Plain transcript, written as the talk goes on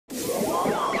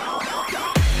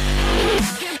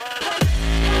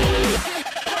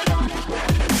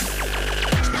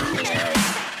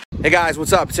Hey guys,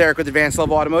 what's up? It's Eric with Advanced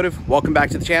Level Automotive. Welcome back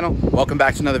to the channel. Welcome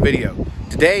back to another video.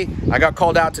 Today, I got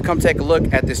called out to come take a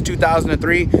look at this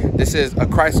 2003. This is a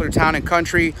Chrysler Town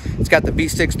Country. It's got the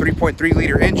V6 3.3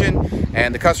 liter engine,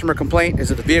 and the customer complaint is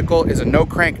that the vehicle is a no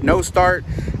crank, no start.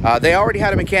 They already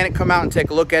had a mechanic come out and take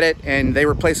a look at it, and they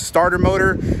replaced the starter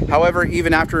motor. However,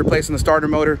 even after replacing the starter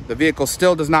motor, the vehicle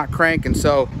still does not crank, and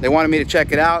so they wanted me to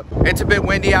check it out. It's a bit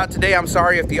windy out today. I'm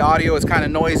sorry if the audio is kind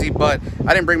of noisy, but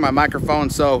I didn't bring my microphone,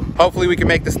 so hopefully we can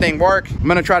make this thing work. I'm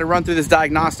gonna try to run through this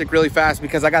diagnostic really fast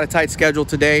because I got a tight schedule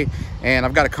today, and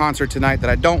I've got a concert tonight that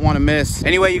I don't want to miss.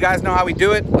 Anyway, you guys know how we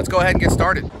do it. Let's go ahead and get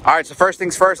started. All right, so first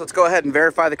things first, let's go ahead and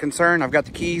verify the concern. I've got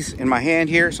the keys in my hand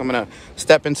here, so I'm gonna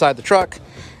step inside the truck,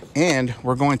 and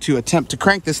we're going to attempt to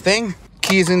crank this thing.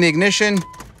 Keys in the ignition,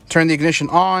 turn the ignition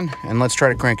on, and let's try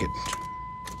to crank it.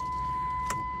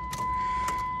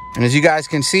 And as you guys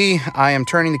can see, I am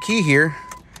turning the key here,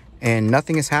 and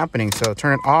nothing is happening. So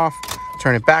turn it off,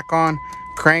 turn it back on,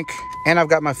 crank, and I've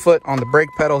got my foot on the brake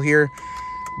pedal here,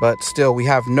 but still we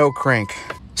have no crank.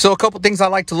 So a couple things I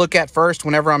like to look at first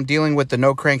whenever I'm dealing with the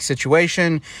no crank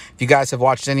situation. If you guys have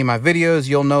watched any of my videos,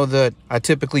 you'll know that I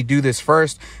typically do this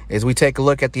first, is we take a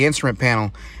look at the instrument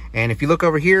panel. And if you look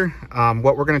over here,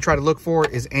 what we're going to try to look for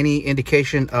is any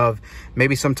indication of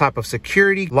maybe some type of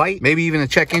security light, maybe even a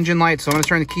check engine light. So I'm going to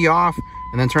turn the key off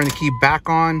and then turn the key back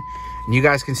on. And you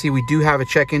guys can see we do have a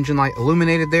check engine light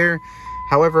illuminated there.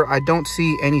 However, I don't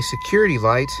see any security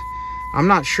lights. I'm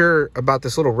not sure about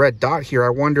this little red dot here. I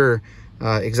wonder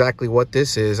exactly what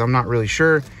this is. I'm not really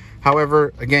sure.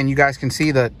 However, again, you guys can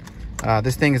see that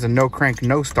this thing is a no crank,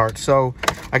 no start. So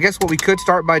I guess what we could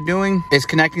start by doing is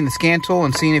connecting the scan tool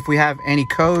and seeing if we have any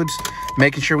codes,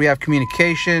 making sure we have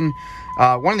communication.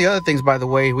 One of the other things, by the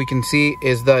way, we can see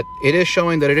is that it is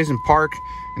showing that it is in park.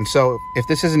 And so if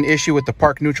this is an issue with the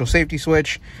park neutral safety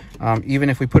switch, even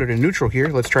if we put it in neutral here,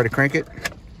 let's try to crank it.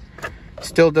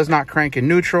 Still does not crank in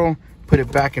neutral. Put it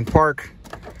back in park,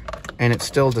 and it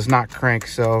still does not crank.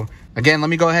 So again, let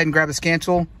me go ahead and grab the scan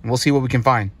tool, and we'll see what we can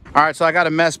find. All right, so I got a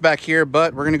mess back here,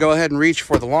 but we're gonna go ahead and reach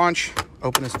for the launch.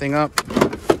 Open this thing up,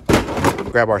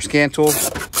 grab our scan tool.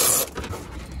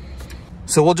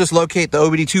 So we'll just locate the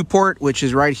OBD2 port, which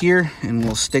is right here, and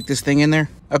we'll stick this thing in there.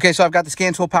 Okay, so I've got the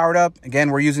scan tool powered up.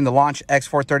 Again, we're using the Launch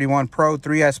X431 Pro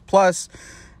 3S Plus,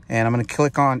 and I'm gonna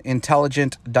click on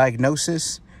Intelligent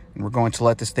Diagnosis, and we're going to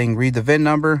let this thing read the VIN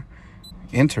number,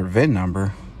 enter VIN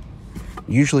number.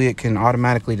 Usually it can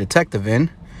automatically detect the VIN.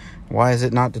 Why is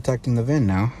it not detecting the VIN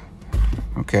now?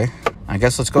 Okay, I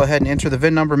guess let's go ahead and enter the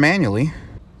VIN number manually.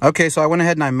 Okay, so I went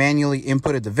ahead and I manually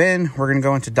inputted the VIN. We're gonna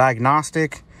go into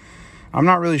diagnostic. I'm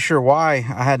not really sure why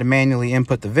I had to manually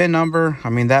input the VIN number. I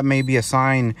mean, that may be a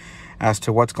sign as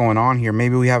to what's going on here.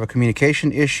 Maybe we have a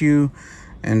communication issue,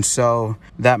 and so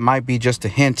that might be just a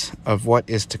hint of what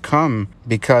is to come,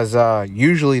 because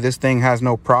usually this thing has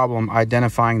no problem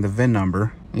identifying the VIN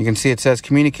number. You can see it says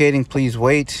communicating, please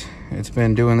wait. It's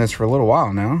been doing this for a little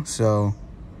while now, so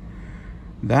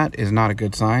that is not a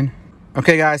good sign.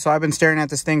 Okay guys, so I've been staring at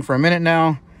this thing for a minute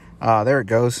now. There it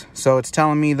goes. So it's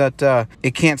telling me that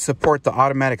it can't support the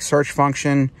automatic search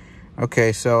function.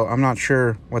 Okay, so I'm not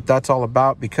sure what that's all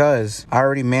about because I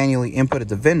already manually inputted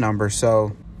the VIN number.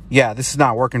 So yeah, this is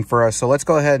not working for us. So let's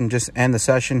go ahead and just end the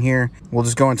session here. We'll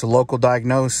just go into local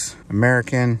diagnose,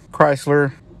 American,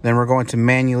 Chrysler. Then we're going to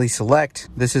manually select.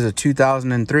 This is a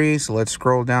 2003, so let's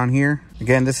scroll down here.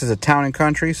 Again, this is a Town &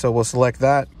 Country, so we'll select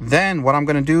that. Then what I'm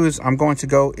gonna do is I'm going to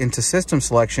go into system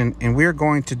selection, and we're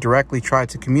going to directly try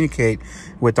to communicate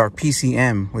with our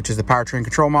PCM, which is the powertrain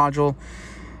control module.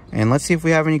 And let's see if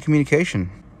we have any communication.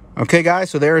 Okay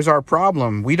guys, so there's our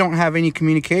problem. We don't have any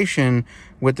communication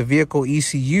with the vehicle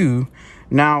ECU.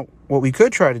 Now, what we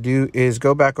could try to do is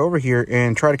go back over here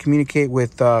and try to communicate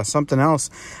with something else.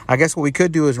 I guess what we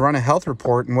could do is run a health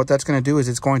report, and what that's going to do is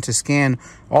it's going to scan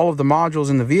all of the modules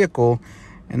in the vehicle,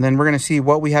 and then we're going to see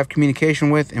what we have communication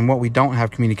with and what we don't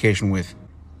have communication with.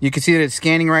 You can see that it's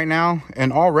scanning right now,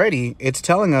 and already it's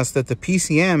telling us that the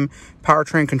PCM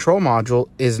powertrain control module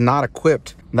is not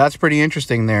equipped. That's pretty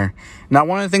interesting there. Now,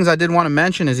 one of the things I did want to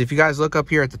mention is if you guys look up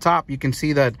here at the top, you can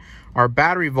see that our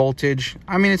battery voltage,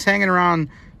 I mean, it's hanging around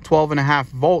 12.5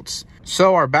 volts.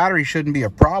 So our battery shouldn't be a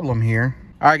problem here.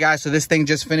 All right, guys, so this thing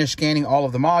just finished scanning all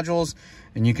of the modules,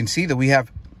 and you can see that we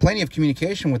have plenty of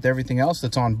communication with everything else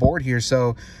that's on board here.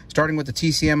 So starting with the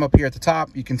TCM up here at the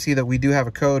top, you can see that we do have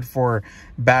a code for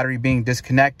battery being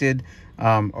disconnected.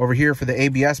 Over here for the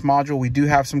ABS module, we do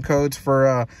have some codes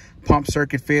for pump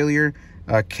circuit failure.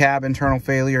 cab internal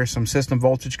failure, some system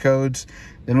voltage codes.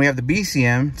 Then we have the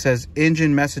BCM. It says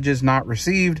engine messages not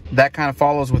received. That kind of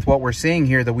follows with what we're seeing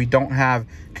here, that we don't have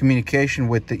communication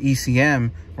with the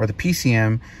ECM or the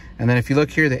PCM. And then if you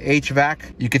look here, the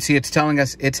HVAC, you can see it's telling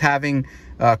us it's having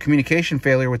communication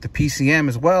failure with the PCM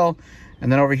as well.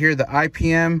 And then over here, the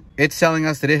IPM, it's telling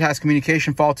us that it has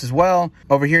communication faults as well.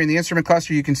 Over here in the instrument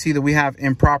cluster, you can see that we have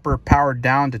improper power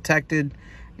down detected.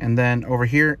 And then over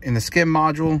here in the skim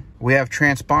module, we have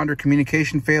transponder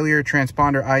communication failure,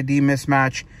 transponder ID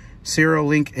mismatch, serial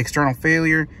link external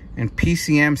failure, and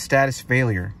PCM status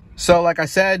failure. So like I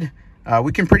said,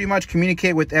 we can pretty much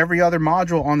communicate with every other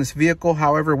module on this vehicle.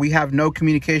 However, we have no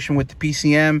communication with the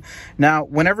PCM. Now,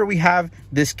 whenever we have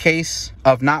this case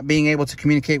of not being able to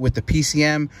communicate with the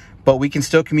PCM, but we can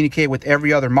still communicate with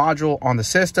every other module on the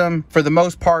system, for the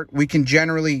most part, we can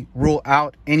generally rule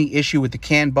out any issue with the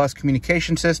CAN bus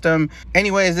communication system.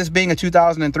 Anyways, this being a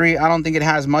 2003, I don't think it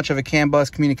has much of a CAN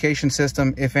bus communication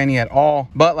system, if any at all.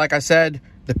 But like I said,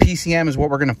 the PCM is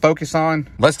what we're going to focus on.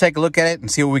 Let's take a look at it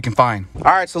and see what we can find.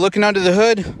 All right, so looking under the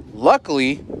hood,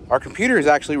 luckily, our computer is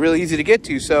actually really easy to get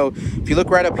to. So if you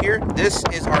look right up here, this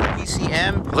is our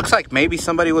PCM. Looks like maybe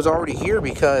somebody was already here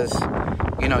because,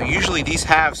 you know, usually these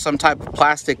have some type of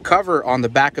plastic cover on the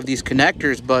back of these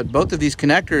connectors, but both of these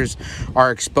connectors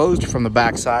are exposed from the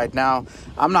back side. Now,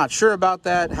 I'm not sure about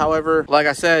that. However, like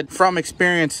I said, from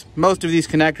experience, most of these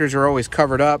connectors are always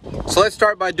covered up. So let's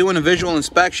start by doing a visual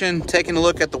inspection, taking a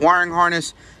look at the wiring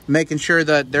harness, making sure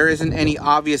that there isn't any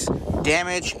obvious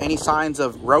damage, any signs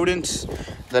of rodents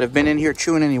that have been in here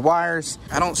chewing any wires.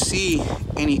 I don't see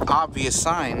any obvious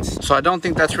signs, so I don't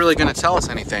think that's really going to tell us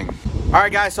anything. All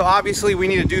right, guys, so obviously we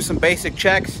need to do some basic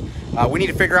checks. We need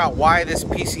to figure out why this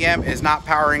PCM is not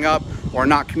powering up or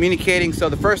not communicating. So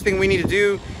the first thing we need to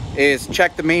do is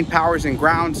check the main powers and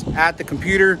grounds at the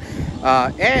computer,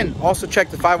 and also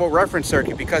check the 5-volt reference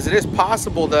circuit, because it is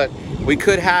possible that we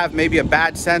could have maybe a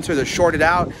bad sensor that's shorted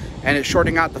out and it's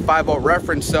shorting out the 5-volt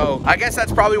reference. So I guess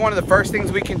that's probably one of the first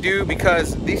things we can do,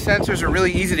 because these sensors are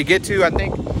really easy to get to. I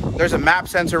think there's a map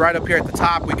sensor right up here at the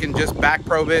top. We can just back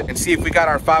probe it and see if we got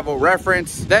our 5-volt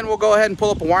reference. Then we'll go ahead and pull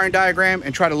up a wiring diagram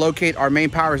and try to locate our main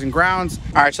powers and grounds.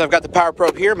 All right, so I've got the power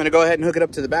probe here. I'm gonna go ahead and hook it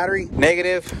up to the battery.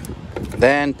 Negative,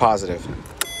 then positive.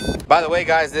 By the way,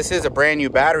 guys, this is a brand new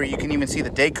battery. You can even see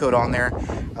the date code on there,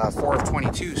 4 of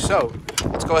 22. So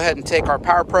let's go ahead and take our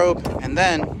power probe, and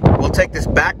then we'll take this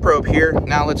back probe here.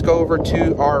 Now let's go over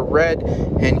to our red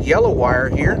and yellow wire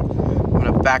here. I'm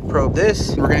gonna back probe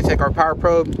this. We're gonna take our power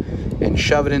probe and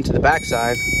shove it into the back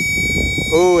side.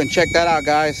 Ooh, and check that out,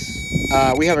 guys.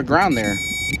 We have a ground there.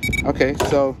 Okay,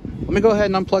 so let me go ahead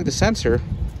and unplug the sensor,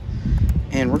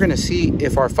 and we're gonna see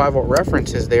if our 5-volt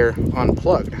reference is there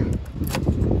unplugged.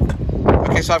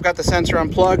 Okay, so I've got the sensor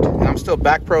unplugged, and I'm still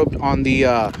back probed on the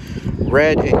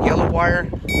red and yellow wire.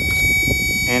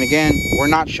 And again, we're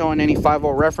not showing any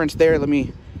 5-volt reference there. Let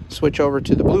me switch over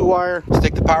to the blue wire,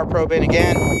 stick the power probe in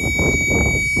again.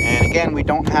 And again, we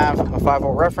don't have a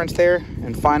 5-volt reference there.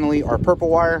 And finally, our purple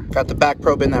wire. Got the back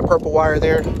probe in that purple wire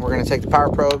there. We're gonna take the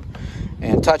power probe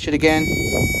and touch it again.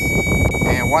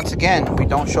 And once again, we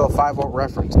don't show a 5-volt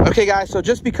reference. Okay, guys, so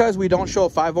just because we don't show a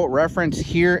 5-volt reference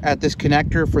here at this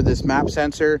connector for this map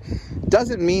sensor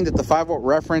doesn't mean that the 5-volt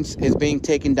reference is being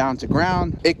taken down to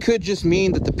ground. It could just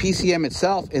mean that the PCM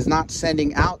itself is not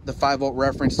sending out the 5-volt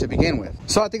reference to begin with.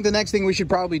 So I think the next thing we should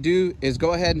probably do is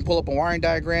go ahead and pull up a wiring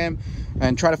diagram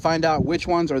and try to find out which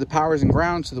ones are the powers and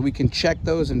grounds, so that we can check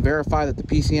those and verify that the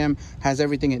PCM has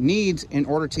everything it needs in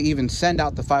order to even send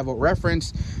out the 5-volt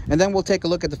reference. And then we'll take a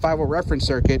look at the 5-volt reference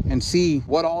circuit and see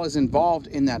what all is involved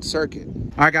in that circuit.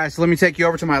 All right, guys, so let me take you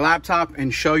over to my laptop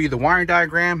and show you the wiring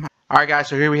diagram. All right, guys,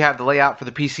 so here we have the layout for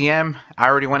the PCM. I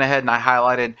already went ahead and I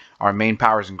highlighted our main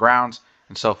powers and grounds.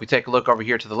 And so if we take a look over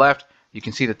here to the left, you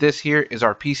can see that this here is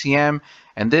our PCM,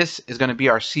 and this is going to be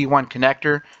our C1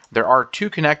 connector. There are two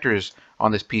connectors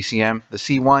on this PCM, the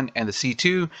C1 and the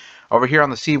C2. Over here on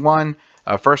the C1,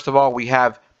 first of all, we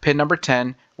have pin number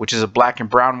 10, which is a black and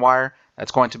brown wire.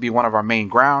 That's going to be one of our main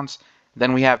grounds.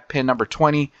 Then we have pin number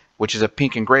 20, which is a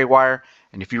pink and gray wire.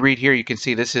 And if you read here, you can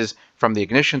see this is from the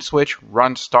ignition switch,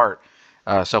 run start.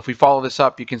 So if we follow this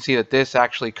up, you can see that this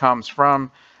actually comes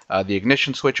from the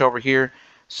ignition switch over here.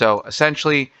 So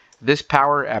essentially, this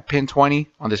power at pin 20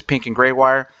 on this pink and gray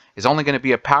wire is only going to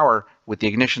be a power with the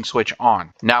ignition switch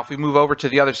on. Now, if we move over to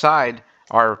the other side,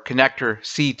 our connector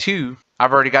C2,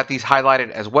 I've already got these highlighted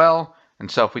as well.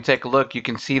 And so if we take a look, you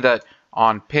can see that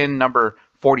on pin number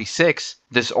 46,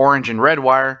 this orange and red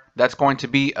wire, that's going to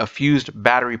be a fused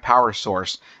battery power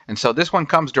source. And so this one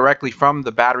comes directly from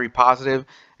the battery positive.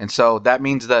 And so that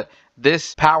means that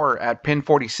this power at pin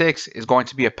 46 is going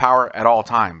to be a power at all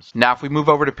times. Now if we move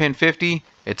over to pin 50,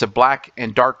 it's a black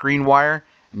and dark green wire,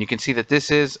 and you can see that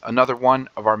this is another one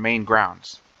of our main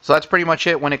grounds. So that's pretty much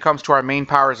it when it comes to our main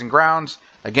powers and grounds.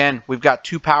 Again, we've got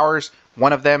two powers.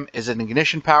 One of them is an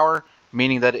ignition power,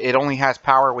 meaning that it only has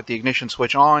power with the ignition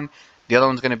switch on. The other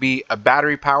one's going to be a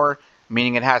battery power,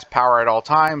 meaning it has power at all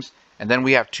times. And then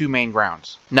we have two main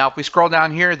grounds. Now if we scroll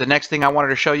down here, the next thing I wanted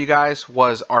to show you guys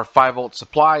was our 5-volt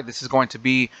supply. This is going to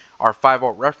be our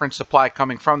 5-volt reference supply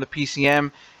coming from the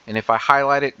PCM. And if I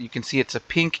highlight it, you can see it's a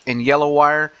pink and yellow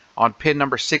wire on pin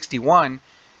number 61.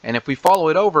 And if we follow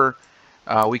it over,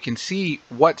 we can see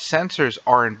what sensors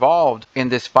are involved in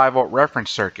this 5-volt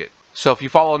reference circuit. So if you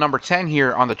follow number 10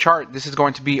 here on the chart, this is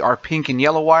going to be our pink and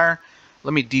yellow wire.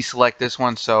 Let me deselect this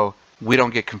one so we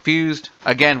don't get confused.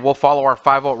 Again, we'll follow our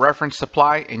 5-volt reference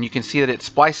supply, and you can see that it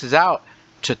splices out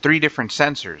to 3 different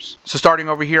sensors. So starting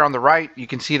over here on the right, you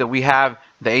can see that we have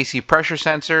the AC pressure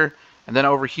sensor, and then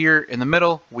over here in the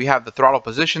middle, we have the throttle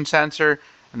position sensor,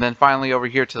 and then finally over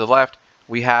here to the left,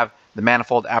 we have the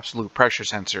manifold absolute pressure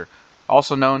sensor,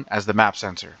 also known as the MAP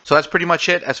sensor. So that's pretty much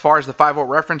it as far as the 5-volt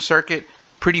reference circuit.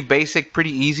 Pretty basic,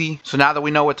 pretty easy. So now that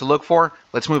we know what to look for,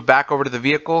 let's move back over to the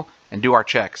vehicle and do our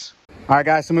checks. All right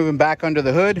guys, so moving back under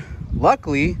the hood,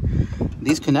 luckily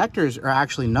these connectors are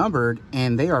actually numbered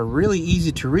and they are really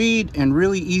easy to read and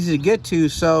really easy to get to.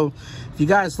 So if you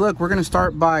guys look, we're going to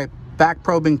start by back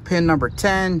probing pin number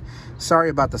 10. Sorry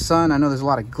about the sun, I know there's a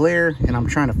lot of glare and I'm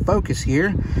trying to focus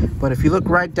here, but if you look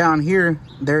right down here,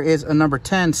 there is a number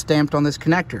 10 stamped on this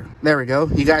connector. There we go,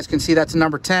 you guys can see that's a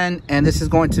number 10, and this is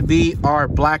going to be our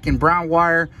black and brown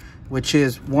wire, which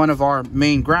is one of our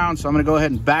main grounds. So I'm gonna go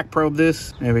ahead and back probe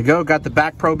this. There we go, got the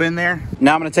back probe in there.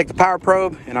 Now I'm gonna take the power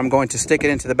probe and I'm going to stick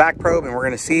it into the back probe, and we're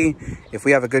gonna see if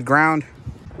we have a good ground.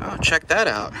 Oh, check that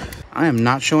out. I am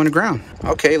not showing a ground.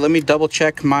 Okay, let me double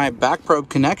check my back probe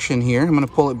connection here. I'm gonna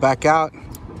pull it back out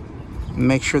and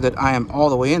make sure that I am all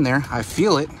the way in there. I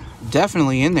feel it,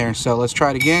 definitely in there. So let's try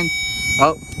it again.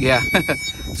 Oh, yeah.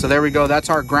 So there we go, that's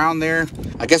our ground there.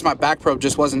 I guess my back probe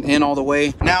just wasn't in all the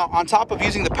way. Now, on top of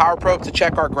using the power probe to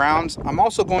check our grounds, I'm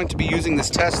also going to be using this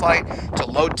test light to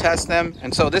load test them.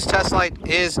 And so this test light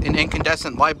is an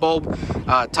incandescent light bulb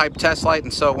type test light.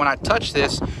 And so when I touch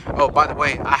this, oh, by the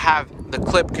way, I have the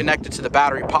clip connected to the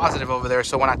battery positive over there.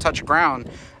 So when I touch ground,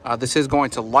 this is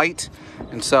going to light.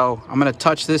 And so I'm gonna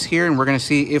touch this here and we're gonna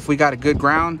see if we got a good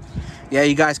ground. Yeah,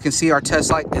 you guys can see our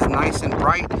test light is nice and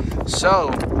bright. So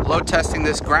load testing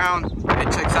this ground,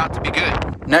 it checks out to be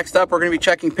good. Next up, we're gonna be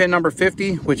checking pin number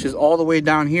 50, which is all the way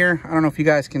down here. I don't know if you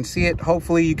guys can see it.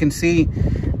 Hopefully you can see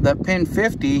that pin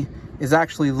 50 is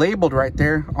actually labeled right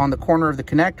there on the corner of the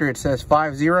connector. It says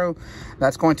 50.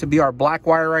 That's going to be our black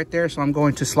wire right there. So I'm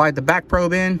going to slide the back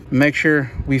probe in, make sure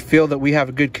we feel that we have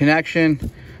a good connection.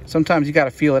 Sometimes you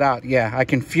gotta feel it out. Yeah, I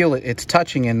can feel it, it's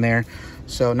touching in there.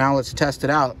 So now let's test it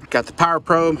out. Got the power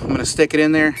probe, I'm gonna stick it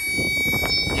in there.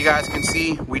 You guys can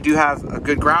see we do have a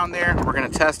good ground there. We're gonna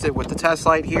test it with the test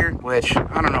light here, which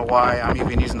I don't know why I'm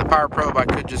even using the power probe. I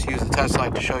could just use the test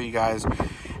light to show you guys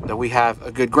that we have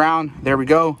a good ground. There we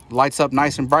go, lights up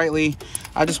nice and brightly.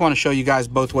 I just wanna show you guys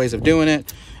both ways of doing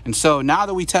it. And so now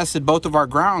that we tested both of our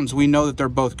grounds, we know that they're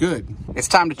both good. It's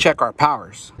time to check our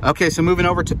powers. Okay, so moving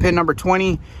over to pin number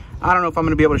 20. I don't know if I'm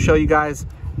gonna be able to show you guys,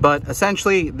 but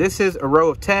essentially this is a row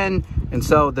of 10. And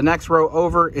so the next row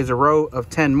over is a row of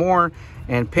 10 more,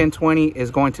 and pin 20 is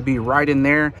going to be right in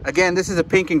there. Again, this is a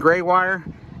pink and gray wire,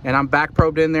 and I'm back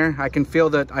probed in there. I can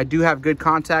feel that I do have good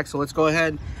contact, so let's go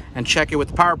ahead and check it with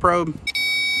the power probe.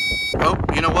 Oh,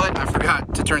 you know what? I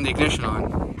forgot to turn the ignition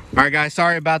on. All right, guys,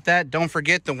 sorry about that. Don't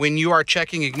forget that when you are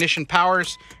checking ignition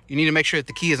powers, you need to make sure that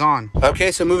the key is on.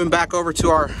 Okay, so moving back over to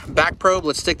our back probe,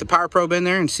 let's stick the power probe in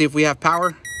there and see if we have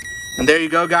power. And there you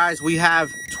go, guys. We have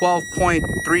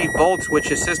 12.3 volts,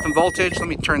 which is system voltage. Let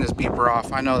me turn this beeper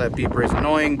off. I know that beeper is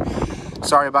annoying.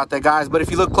 Sorry about that, guys. But if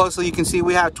you look closely, you can see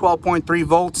we have 12.3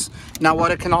 volts. Now,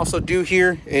 what I can also do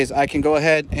here is I can go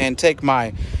ahead and take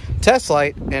my test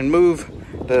light and move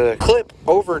the clip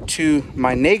over to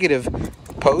my negative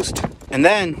post. And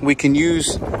then we can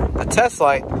use the test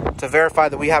light to verify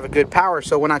that we have a good power.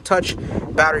 So when I touch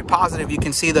battery positive, you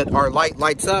can see that our light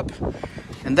lights up.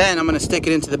 And then I'm gonna stick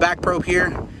it into the back probe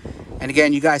here. And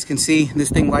again, you guys can see this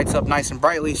thing lights up nice and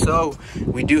brightly. So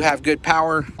we do have good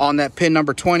power on that pin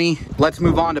number 20. Let's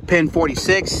move on to pin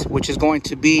 46, which is going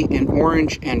to be an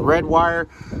orange and red wire.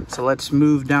 So let's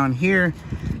move down here.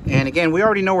 And again, we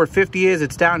already know where 50 is.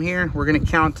 It's down here. We're gonna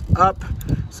count up.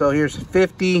 So here's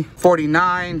 50,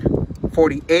 49,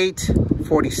 48,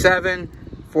 47,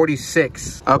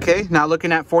 46. Okay, now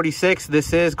looking at 46,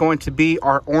 this is going to be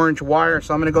our orange wire.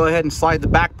 So I'm gonna go ahead and slide the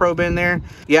back probe in there.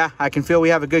 Yeah, I can feel we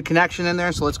have a good connection in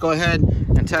there. So let's go ahead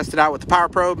and test it out with the power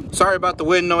probe. Sorry about the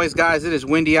wind noise, guys. It is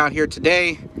windy out here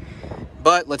today.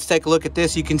 But let's take a look at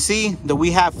this. You can see that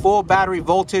we have full battery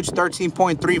voltage,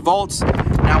 13.3 volts.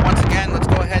 Now, once again, let's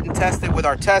go ahead and test it with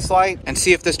our test light and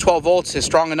see if this 12 volts is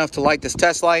strong enough to light this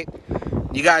test light.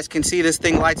 You guys can see this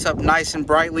thing lights up nice and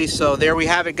brightly. So there we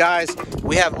have it, guys.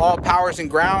 We have all powers and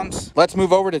grounds. Let's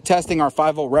move over to testing our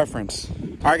 5-volt reference.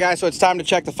 All right, guys, so it's time to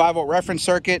check the 5-volt reference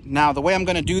circuit. Now, the way I'm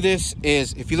gonna do this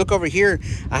is, if you look over here,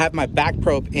 I have my back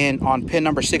probe in on pin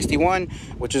number 61,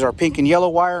 which is our pink and yellow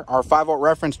wire, our 5-volt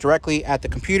reference directly at the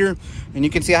computer. And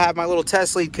you can see I have my little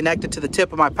test lead connected to the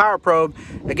tip of my power probe.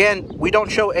 Again, we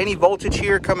don't show any voltage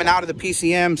here coming out of the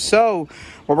PCM. So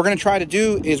what we're gonna try to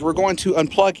do is we're going to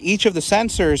unplug each of the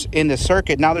sensors in the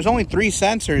circuit. Now, there's only 3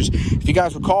 sensors. If you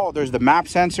guys recall, there's the map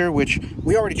sensor, which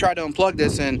we already tried to unplug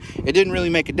this and it didn't really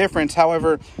make a difference.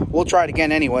 However, we'll try it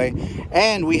again anyway.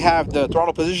 And we have the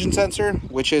throttle position sensor,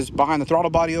 which is behind the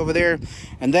throttle body over there.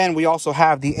 And then we also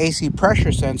have the AC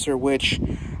pressure sensor, which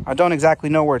I don't exactly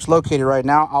know where it's located right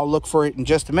now. I'll look for it in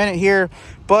just a minute here.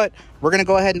 But we're gonna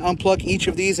go ahead and unplug each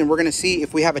of these and we're gonna see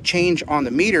if we have a change on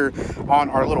the meter on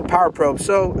our little power probe.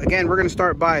 So again, we're gonna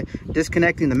start by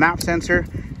disconnecting the map sensor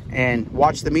and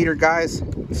watch the meter, guys,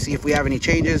 see if we have any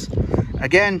changes.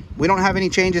 Again, we don't have any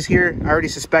changes here. I already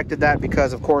suspected that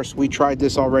because, of course, we tried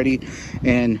this already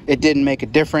and it didn't make a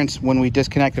difference when we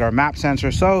disconnected our map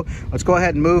sensor. So let's go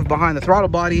ahead and move behind the throttle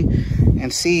body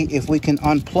and see if we can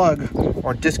unplug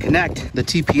or disconnect the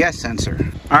TPS sensor.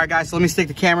 All right, guys, so let me stick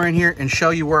the camera in here and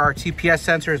show you where our TPS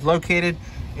sensor is located.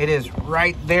 It is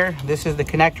right there. This is the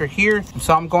connector here.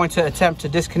 So I'm going to attempt to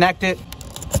disconnect it.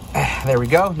 There we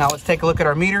go. Now let's take a look at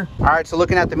our meter. All right, so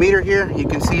looking at the meter here, you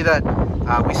can see that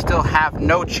we still have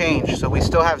no change. So we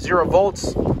still have 0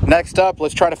 volts. Next up,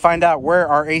 let's try to find out where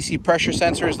our AC pressure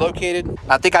sensor is located.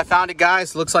 I think I found it,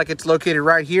 guys. Looks like it's located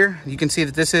right here. You can see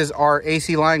that this is our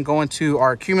AC line going to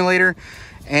our accumulator.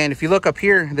 And if you look up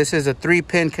here, this is a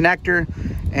 3-pin connector.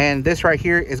 And this right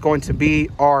here is going to be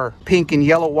our pink and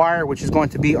yellow wire, which is going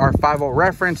to be our 5-volt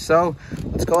reference. So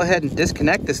let's go ahead and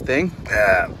disconnect this thing.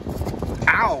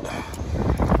 Ow.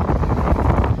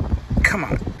 Come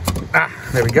on.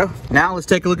 There we go. Now let's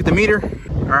take a look at the meter.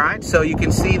 All right, so you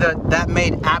can see that that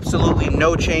made absolutely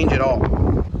no change at all.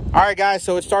 All right, guys,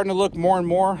 so it's starting to look more and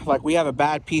more like we have a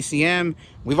bad PCM.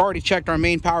 We've already checked our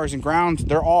main powers and grounds.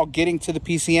 They're all getting to the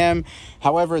PCM.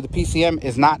 However, the PCM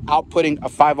is not outputting a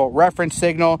 5-volt reference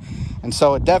signal. And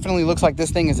so it definitely looks like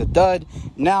this thing is a dud.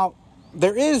 Now,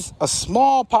 there is a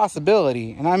small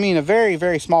possibility, and I mean a very,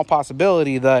 very small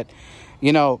possibility that,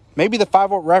 you know, maybe the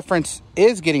 5-volt reference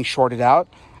is getting shorted out.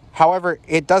 However,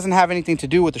 it doesn't have anything to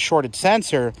do with the shorted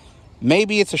sensor.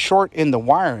 Maybe it's a short in the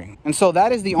wiring. And so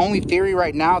that is the only theory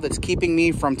right now that's keeping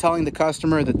me from telling the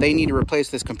customer that they need to replace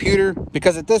this computer.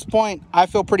 Because at this point, I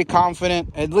feel pretty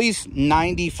confident, at least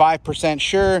 95%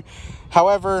 sure.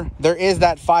 However, there is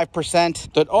that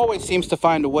 5% that always seems to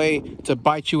find a way to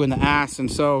bite you in the ass. And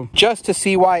so just to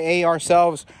CYA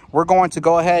ourselves, we're going to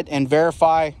go ahead and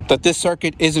verify that this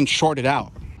circuit isn't shorted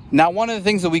out. Now, one of the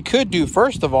things that we could do,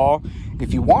 first of all,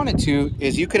 if you wanted to,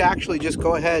 is you could actually just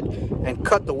go ahead and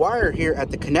cut the wire here at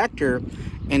the connector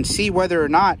and see whether or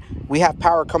not we have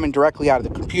power coming directly out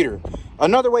of the computer.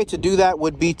 Another way to do that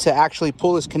would be to actually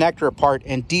pull this connector apart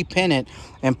and de-pin it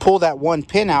and pull that 1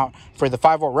 pin out for the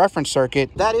 5-volt reference circuit.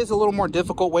 That is a little more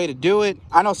difficult way to do it.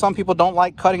 I know some people don't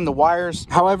like cutting the wires.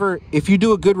 However, if you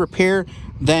do a good repair,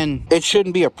 then it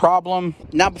shouldn't be a problem.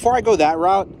 Now, before I go that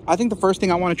route, I think the first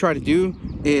thing I want to try to do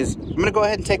is I'm going to go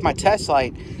ahead and take my test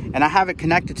light and I have it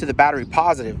connected to the battery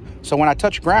positive. So when I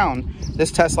touch ground,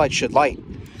 this test light should light.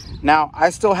 Now, I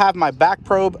still have my back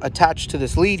probe attached to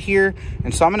this lead here.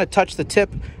 And so I'm going to touch the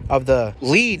tip of the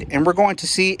lead and we're going to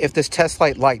see if this test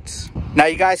light lights. Now,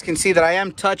 you guys can see that I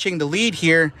am touching the lead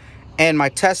here and my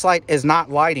test light is not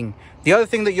lighting. The other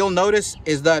thing that you'll notice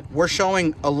is that we're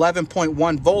showing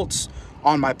 11.1 volts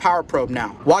on my power probe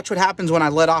now. Watch what happens when I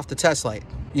let off the test light.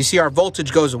 You see our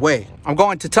voltage goes away. I'm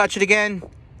going to touch it again.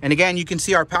 And again, you can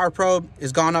see our power probe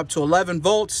is gone up to 11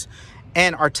 volts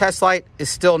and our test light is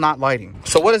still not lighting.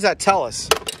 So what does that tell us?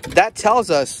 That tells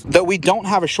us that we don't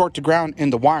have a short to ground in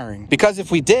the wiring, because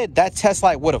if we did, that test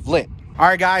light would have lit. All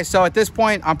right, guys, so at this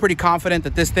point, I'm pretty confident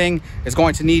that this thing is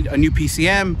going to need a new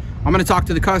PCM. I'm going to talk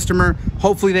to the customer.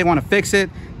 Hopefully they want to fix it.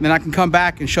 And then I can come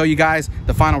back and show you guys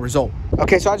the final result.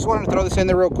 Okay, so I just wanted to throw this in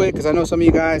there real quick because I know some of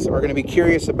you guys are going to be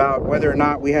curious about whether or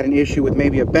not we had an issue with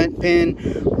maybe a bent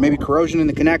pin or maybe corrosion in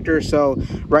the connector. So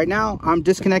right now I'm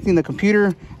disconnecting the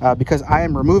computer because I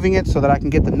am removing it so that I can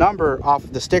get the number off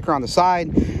the sticker on the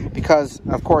side, because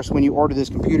of course when you order this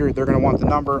computer they're going to want the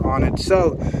number on it.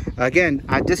 So again,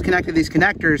 I disconnected these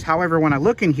connectors. However, when I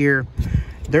look in here,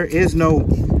 there is no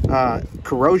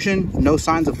corrosion, no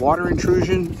signs of water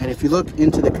intrusion, and if you look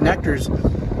into the connectors,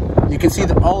 you can see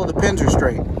that all of the pins are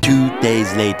straight. 2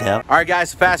 days later. All right,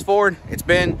 guys, fast forward. It's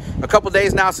been a couple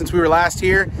days now since we were last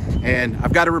here, and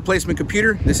I've got a replacement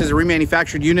computer. This is a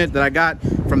remanufactured unit that I got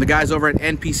from the guys over at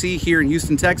NPC here in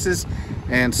Houston, Texas.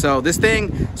 And so this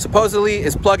thing supposedly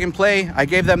is plug and play. I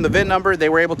gave them the VIN number. They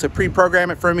were able to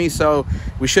pre-program it for me, so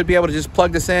we should be able to just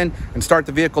plug this in and start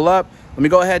the vehicle up. Let me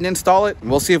go ahead and install it, and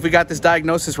we'll see if we got this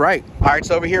diagnosis right. All right,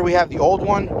 so over here we have the old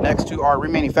one next to our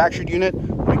remanufactured unit.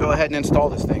 Let me go ahead and install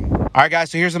this thing. All right,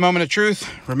 guys, so here's the moment of truth.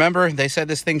 Remember, they said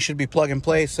this thing should be plug and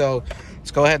play, so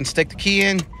let's go ahead and stick the key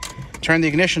in, turn the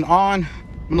ignition on.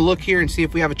 I'm gonna look here and see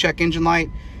if we have a check engine light.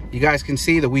 You guys can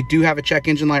see that we do have a check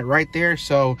engine light right there,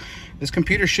 so this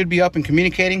computer should be up and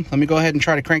communicating. Let me go ahead and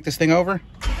try to crank this thing over.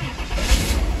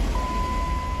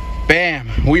 Bam,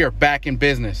 we are back in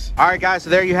business. All right, guys, so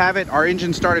there you have it. Our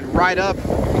engine started right up.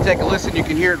 If you take a listen, you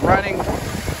can hear it running.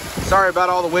 Sorry about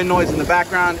all the wind noise in the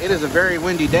background. It is a very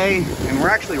windy day, and we're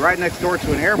actually right next door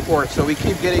to an airport, so we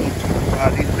keep getting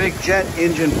these big jet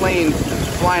engine planes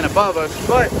flying above us.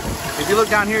 But if you look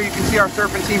down here, you can see our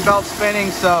serpentine belt spinning,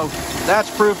 so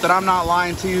that's proof that I'm not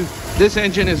lying to you. This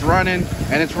engine is running,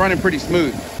 and it's running pretty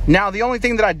smooth. Now, the only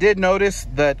thing that I did notice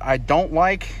that I don't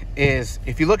like is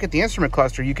if you look at the instrument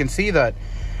cluster, you can see that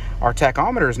our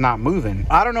tachometer is not moving.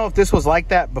 I don't know if this was like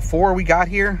that before we got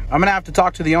here. I'm gonna have to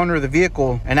talk to the owner of the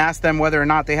vehicle and ask them whether or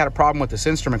not they had a problem with this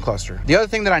instrument cluster. The other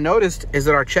thing that I noticed is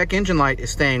that our check engine light is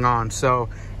staying on, so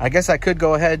I guess I could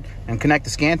go ahead and connect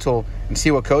the scan tool and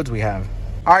see what codes we have.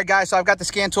 All right, guys, so I've got the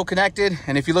scan tool connected,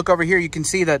 and if you look over here, you can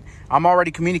see that I'm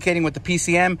already communicating with the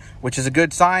PCM, which is a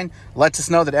good sign. Lets us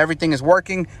know that everything is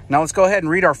working. Now let's go ahead and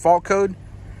read our fault code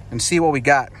and see what we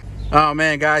got. Oh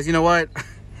man, guys, you know what?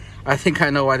 I think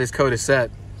I know why this code is set.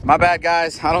 My bad,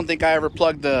 guys. I don't think I ever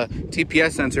plugged the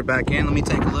TPS sensor back in. Let me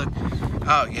take a look.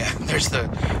 Oh yeah, there's the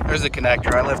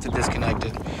connector. I left it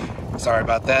disconnected. Sorry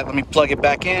about that. Let me plug it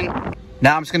back in.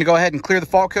 Now I'm just gonna go ahead and clear the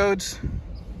fault codes.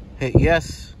 Hit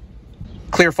yes.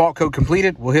 Clear fault code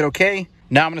completed. We'll hit okay.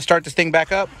 Now I'm gonna start this thing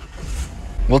back up.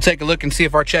 We'll take a look and see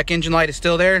if our check engine light is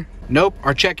still there. Nope,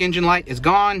 our check engine light is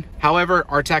gone. However,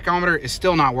 our tachometer is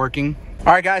still not working.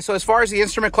 All right, guys, so as far as the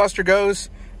instrument cluster goes,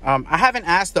 I haven't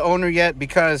asked the owner yet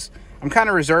because I'm kind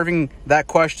of reserving that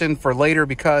question for later,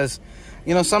 because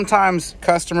you know, sometimes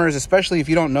customers, especially if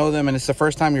you don't know them and it's the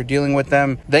first time you're dealing with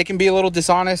them, they can be a little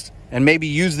dishonest and maybe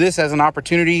use this as an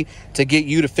opportunity to get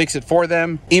you to fix it for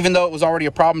them, even though it was already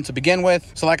a problem to begin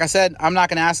with. So like I said, I'm not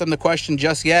going to ask them the question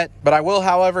just yet, but I will,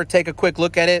 however, take a quick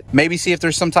look at it, maybe see if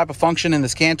there's some type of function in the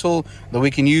scan tool that we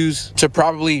can use to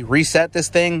probably reset this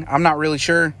thing. I'm not really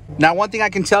sure. Now, one thing I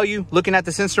can tell you, looking at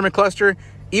this instrument cluster,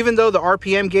 even though the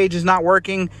RPM gauge is not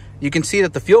working, you can see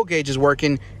that the fuel gauge is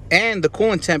working and the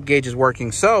coolant temp gauge is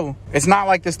working. So it's not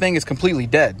like this thing is completely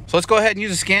dead. So let's go ahead and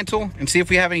use a scan tool and see if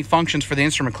we have any functions for the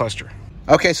instrument cluster.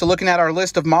 Okay, so looking at our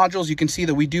list of modules, you can see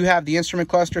that we do have the instrument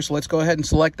cluster. So let's go ahead and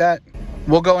select that.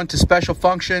 We'll go into special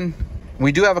function.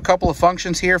 We do have a couple of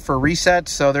functions here for reset.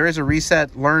 So there is a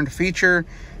reset learned feature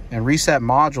and reset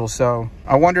module. So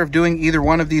I wonder if doing either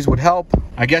one of these would help.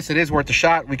 I guess it is worth a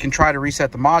shot. We can try to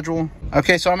reset the module.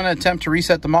 Okay, so I'm going to attempt to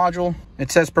reset the module. It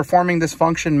says performing this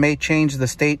function may change the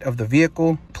state of the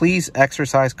vehicle. Please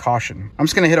exercise caution. I'm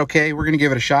just going to hit okay. We're going to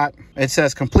give it a shot. It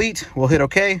says complete. We'll hit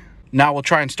okay. Now we'll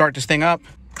try and start this thing up.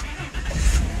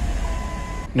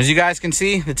 As you guys can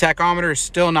see, the tachometer is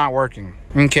still not working.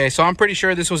 Okay, so I'm pretty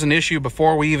sure this was an issue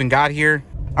before we even got here.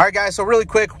 All right, guys, so really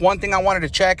quick, one thing I wanted to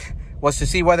check was to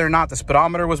see whether or not the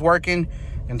speedometer was working.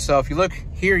 And so if you look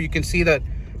here, you can see that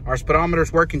our speedometer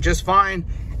is working just fine.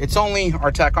 It's only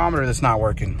our tachometer that's not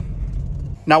working.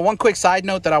 Now, one quick side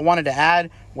note that I wanted to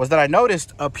add was that I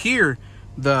noticed up here,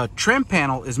 the trim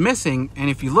panel is missing. And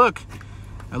if you look,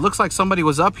 it looks like somebody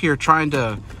was up here trying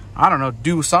to, I don't know,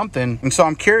 do something. And so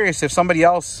I'm curious if somebody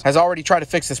else has already tried to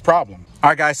fix this problem. All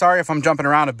right, guys, sorry if I'm jumping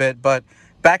around a bit, but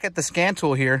back at the scan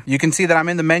tool here, you can see that I'm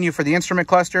in the menu for the instrument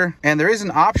cluster, and there is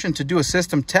an option to do a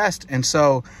system test. And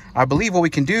so I believe what we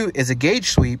can do is a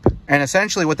gauge sweep. And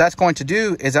essentially what that's going to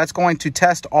do is that's going to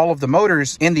test all of the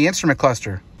motors in the instrument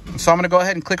cluster. So I'm going to go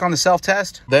ahead and click on the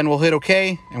self-test. Then we'll hit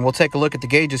OK, and we'll take a look at the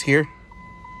gauges here.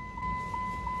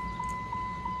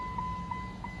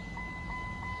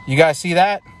 You guys see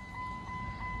that?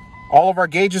 All of our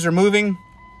gauges are moving.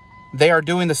 They are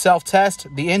doing the self-test.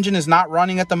 The engine is not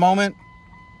running at the moment,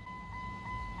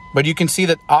 but you can see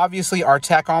that obviously our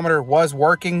tachometer was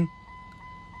working.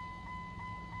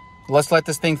 Let's let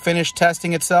this thing finish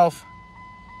testing itself.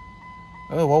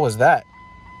 Oh, what was that?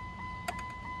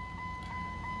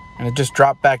 And it just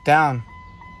dropped back down.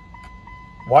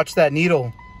 Watch that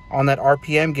needle on that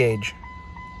RPM gauge.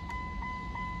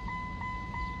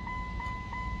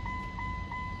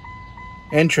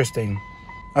 Interesting.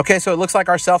 Okay, so it looks like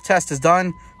our self-test is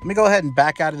done. Let me go ahead and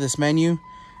back out of this menu,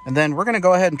 and then we're gonna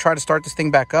go ahead and try to start this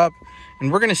thing back up,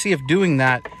 and we're gonna see if doing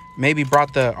that maybe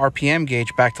brought the RPM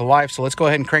gauge back to life. So let's go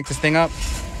ahead and crank this thing up.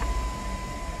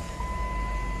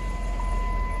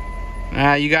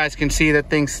 You guys can see that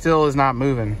thing still is not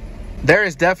moving. There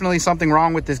is definitely something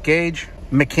wrong with this gauge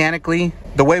mechanically.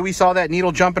 The way we saw that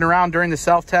needle jumping around during the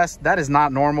self-test, that is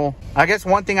not normal. I guess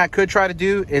one thing I could try to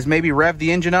do is maybe rev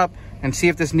the engine up and see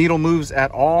if this needle moves at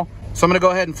all. So I'm gonna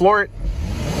go ahead and floor it.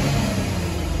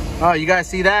 Oh, you guys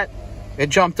see that? It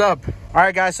jumped up. All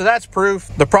right, guys, so that's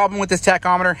proof. The problem with this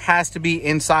tachometer has to be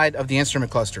inside of the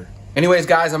instrument cluster. Anyways,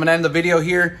 guys, I'm gonna end the video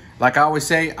here. Like I always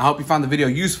say, I hope you found the video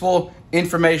useful,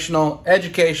 informational,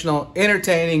 educational,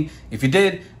 entertaining. If you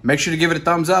did, make sure to give it a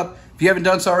thumbs up. If you haven't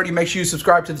done so already, make sure you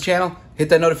subscribe to the channel, hit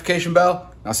that notification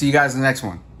bell. I'll see you guys in the next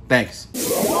one. Thanks.